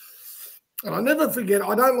 And I'll never forget,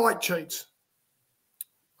 I don't like cheats.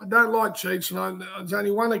 And there's only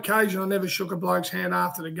one occasion I never shook a bloke's hand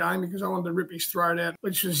after the game because I wanted to rip his throat out,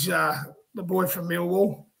 which was the boy from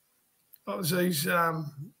Millwall. That was his,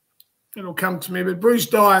 it'll come to me. But Bruce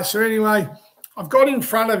Dyer, so anyway, I've got in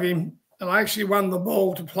front of him and I actually won the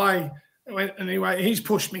ball to play. Anyway, he's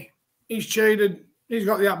pushed me. He's cheated. He's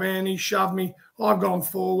got the upper hand. He's shoved me. I've gone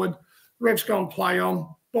forward. Ref's gone play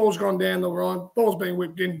on. Ball's gone down the right. Ball's been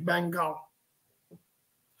whipped in. Bang, goal.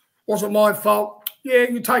 Was it my fault? Yeah,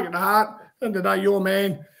 you take it to heart. End of the day, your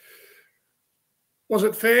man. Was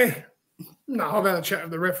it fair? No, I've had a chat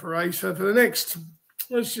with the referee. So for the next,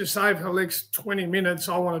 let's just say for the next 20 minutes,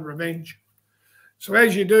 I wanted revenge. So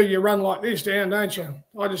as you do, you run like this down, don't you?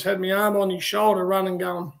 I just had my arm on his shoulder, running,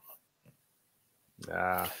 going.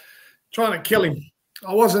 Trying to kill him.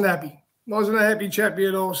 I wasn't happy. Wasn't a happy chappy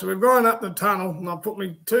at all. So we've gone up the tunnel, and I put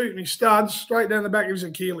my studs straight down the back of his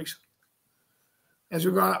Achilles. As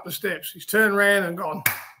we've gone up the steps, he's turned around and gone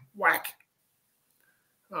whack.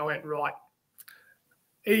 I went right.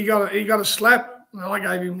 He got a slap, and I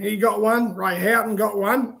gave him. He got one. Ray Houghton got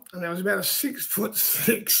one, and there was about a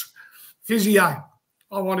 6'6" physio.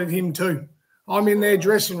 I wanted him too. I'm in their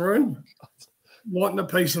dressing room, wanting a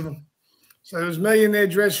piece of him. So it was me in their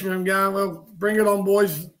dressing room going, well, bring it on,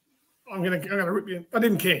 boys. I'm gonna rip you. I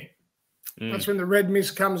didn't care. That's when the red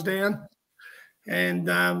mist comes down. And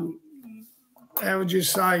how would you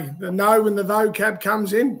say? The no when the vocab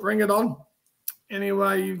comes in, bring it on.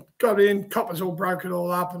 Anyway, you got in, coppers all broke it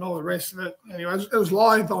all up and all the rest of it. Anyway, it was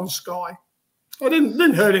live on Sky. I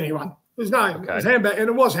didn't hurt anyone. It was handbag, and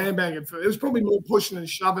it was handbag at first. It was probably more pushing and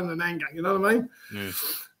shoving than anger, you know what I mean?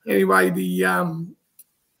 Anyway, the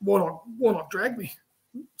Warnock dragged me.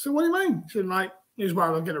 I said, what do you mean? He said, mate, here's where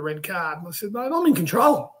I'll get a red card. And I said, mate, I'm in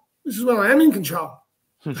control. This is when I am in control.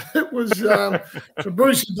 It was so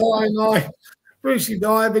Brucey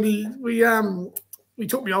Dyer, but he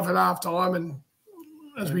took me off at half time, and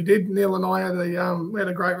as we did, Neil and I we had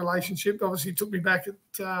a great relationship. Obviously, he took me back at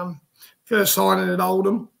first signing at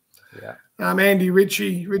Oldham. Yeah. Andy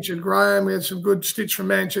Ritchie, Richard Graham. We had some good stitch from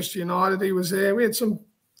Manchester United. He was there. We had some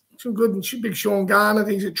good and big Sean Garner.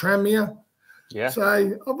 He's at Tranmere. Yeah. So I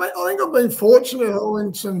think I've been fortunate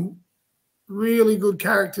in some really good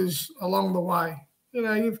characters along the way. You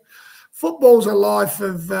know, football's a life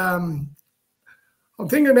of. I'm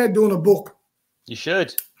thinking about doing a book. You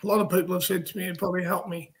should. A lot of people have said to me it'd probably help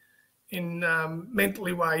me in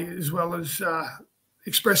mentally way as well as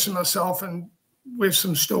expressing myself and with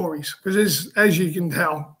some stories, because as you can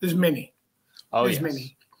tell, there's many. There's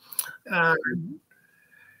many.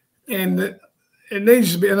 And it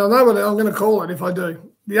needs to be, and I know what I'm going to call it if I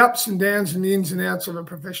do, the ups and downs and the ins and outs of a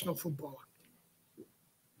professional footballer.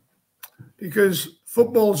 Because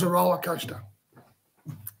football's a roller coaster.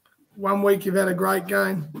 One week you've had a great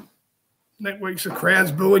game. Next week's the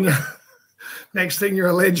crowd's booing you. Next thing you're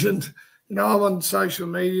a legend. you know, I'm on social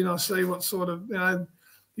media and I see what sort of, you know,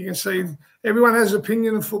 you can see everyone has an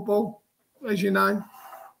opinion of football, as you know.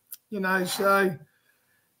 You know, so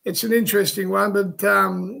it's an interesting one. But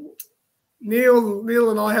Neil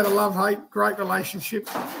and I had a love-hate, great relationship,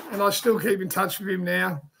 and I still keep in touch with him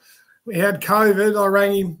now. We had COVID. I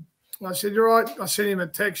rang him. I said, "You're right." I sent him a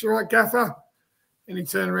text. "You're right, Gaffer?" And he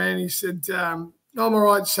turned around and he said, "I'm all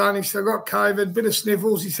right, son." He said, "I got COVID, bit of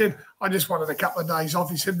sniffles." He said, "I just wanted a couple of days off."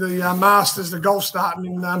 He said, "The Masters, the golf starting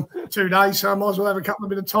in 2 days, so I might as well have a couple of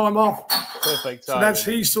bit of time off." Perfect So that's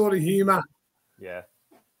his sort of humour. Yeah.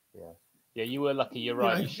 Yeah, you were lucky. You're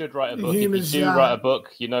right. You should write a book. If you do write a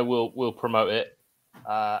book, you know, we'll promote it.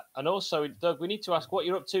 And also, Doug, we need to ask what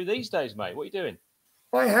you're up to these days, mate. What are you doing?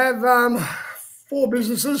 I have 4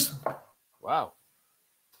 businesses. Wow.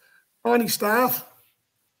 Tiny staff.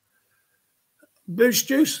 Boost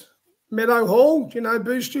Juice, Meadow Hall. Do you know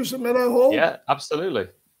Boost Juice at Meadow Hall? Yeah, absolutely.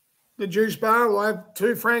 The Juice Bar. Well, I have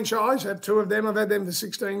 2 franchises. I have 2 of them. I've had them for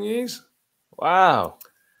 16 years. Wow.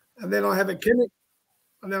 And then I have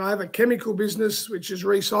a chemical business, which is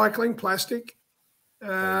recycling plastic,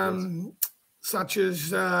 such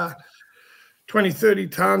as 20, 30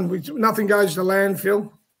 tonne, which nothing goes to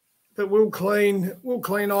landfill. But we'll clean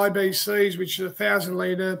IBCs, which is 1,000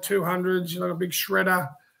 litre, 200s, you know, a big shredder,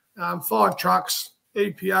 5 trucks,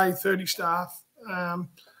 EPA, 30 staff. And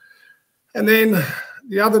then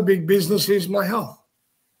the other big business is my health.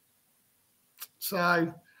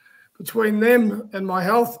 So between them and my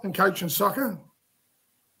health and coaching soccer,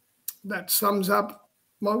 that sums up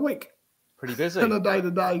my week. Pretty busy. On a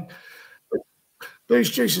day-to-day.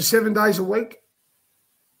 Boost Juice is 7 days a week.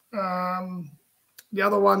 The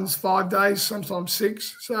other one's 5 days, sometimes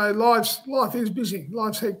 6. So life is busy.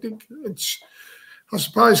 Life's hectic. It's, I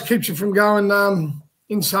suppose, keeps you from going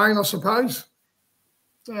insane, I suppose.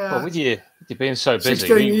 Well, with you being so busy.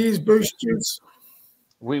 16 years, Boost Juice.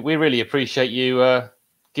 We really appreciate you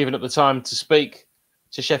giving up the time to speak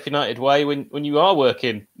to Sheff United Way when you are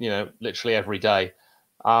working, you know, literally every day,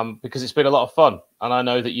 because it's been a lot of fun. And I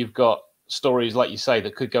know that you've got stories, like you say,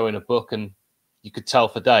 that could go in a book and you could tell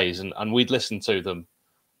for days and we'd listen to them.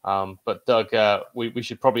 But Doug, we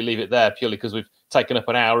should probably leave it there purely because we've taken up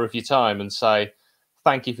an hour of your time, and say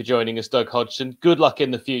thank you for joining us, Doug Hodgson. Good luck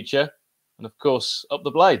in the future. And of course, up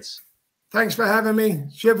the Blades. Thanks for having me.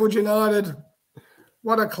 Sheffield United,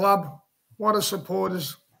 what a club, what a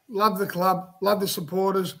supporters. Love the club, love the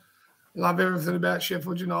supporters, love everything about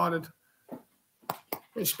Sheffield United.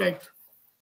 Respect.